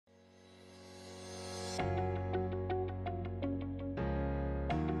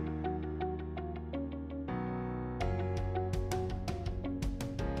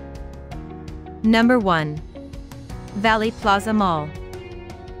Number 1. Valley Plaza Mall.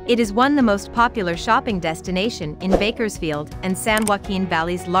 It is one of the most popular shopping destination in Bakersfield and San Joaquin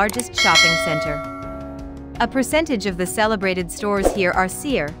Valley's largest shopping center. A percentage of the celebrated stores here are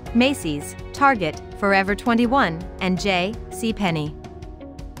Sears, Macy's, Target, Forever 21, and J.C. Penney.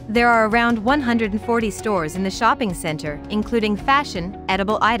 There are around 140 stores in the shopping center, including fashion,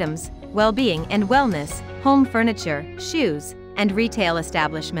 edible items, well-being and wellness, home furniture, shoes, and retail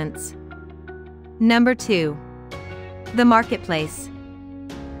establishments. Number 2. The Marketplace.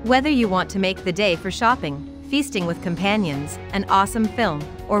 Whether you want to make the day for shopping, feasting with companions, an awesome film,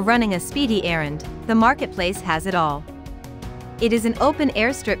 or running a speedy errand, the Marketplace has it all. It is an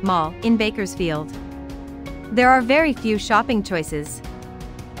open-air strip mall in Bakersfield. There are very few shopping choices.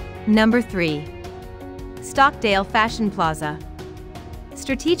 Number 3. Stockdale Fashion Plaza.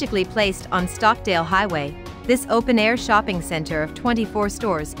 Strategically placed on Stockdale Highway, this open-air shopping center of 24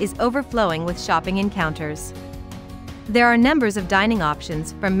 stores is overflowing with shopping encounters. There are numbers of dining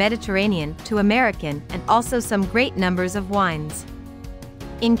options from Mediterranean to American and also some great numbers of wines.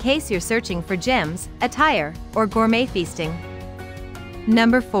 In case you're searching for gems, attire, or gourmet feasting.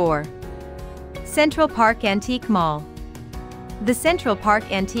 Number 4. Central Park Antique Mall. The Central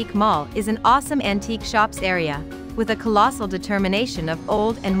Park Antique Mall is an awesome antique shops area, with a colossal determination of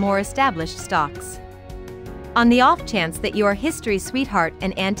old and more established stocks. On the off chance that you are history sweetheart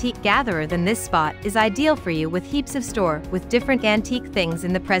and antique gatherer, then this spot is ideal for you with heaps of store with different antique things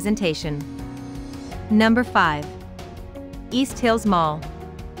in the presentation. Number 5. East Hills Mall.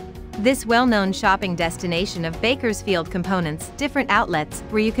 This well-known shopping destination of Bakersfield components different outlets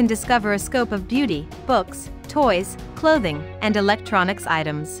where you can discover a scope of beauty, books, toys, clothing, and electronics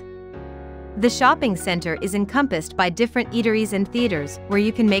items. The shopping center is encompassed by different eateries and theaters where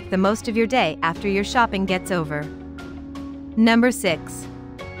you can make the most of your day after your shopping gets over. Number 6.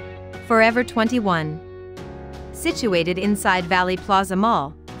 Forever 21. Situated inside Valley Plaza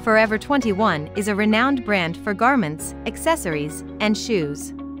Mall, Forever 21 is a renowned brand for garments, accessories, and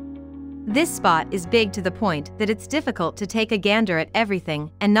shoes. This spot is big to the point that it's difficult to take a gander at everything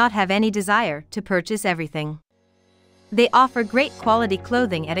and not have any desire to purchase everything. They offer great quality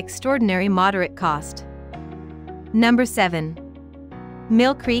clothing at extraordinary moderate cost. Number 7.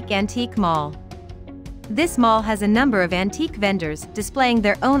 Mill Creek Antique Mall. This mall has a number of antique vendors displaying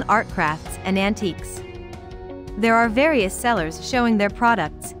their own art crafts and antiques. There are various sellers showing their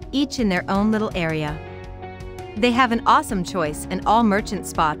products, each in their own little area. They have an awesome choice and all merchant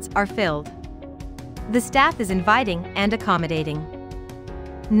spots are filled. The staff is inviting and accommodating.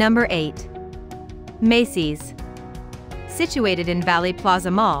 Number 8. Macy's. Situated in Valley Plaza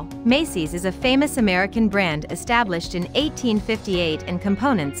Mall, Macy's is a famous American brand established in 1858 and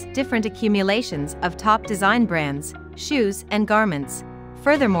components different accumulations of top design brands, shoes and garments.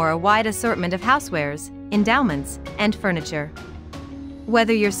 Furthermore, a wide assortment of housewares, endowments, and furniture.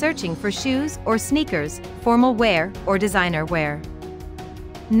 Whether you're searching for shoes or sneakers, formal wear or designer wear.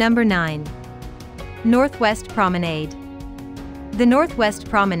 Number 9. Northwest Promenade. The Northwest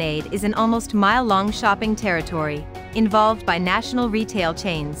Promenade is an almost mile-long shopping territory, involved by national retail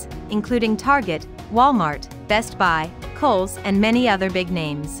chains, including Target, Walmart, Best Buy, Kohl's, and many other big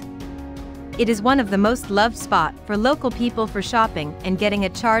names. It is one of the most loved spots for local people for shopping and getting a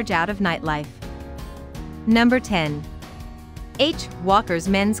charge out of nightlife. Number 10. H. Walker's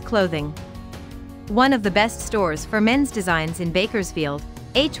Men's Clothing. One of the best stores for men's designs in Bakersfield,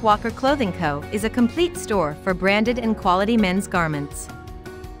 H. Walker Clothing Co. is a complete store for branded and quality men's garments.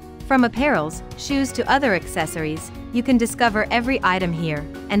 From apparels, shoes to other accessories, you can discover every item here,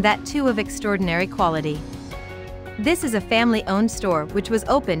 and that too of extraordinary quality. This is a family-owned store which was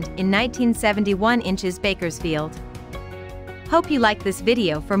opened in 1971 in Bakersfield. Hope you like this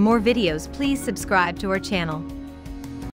video. For more videos, please subscribe to our channel.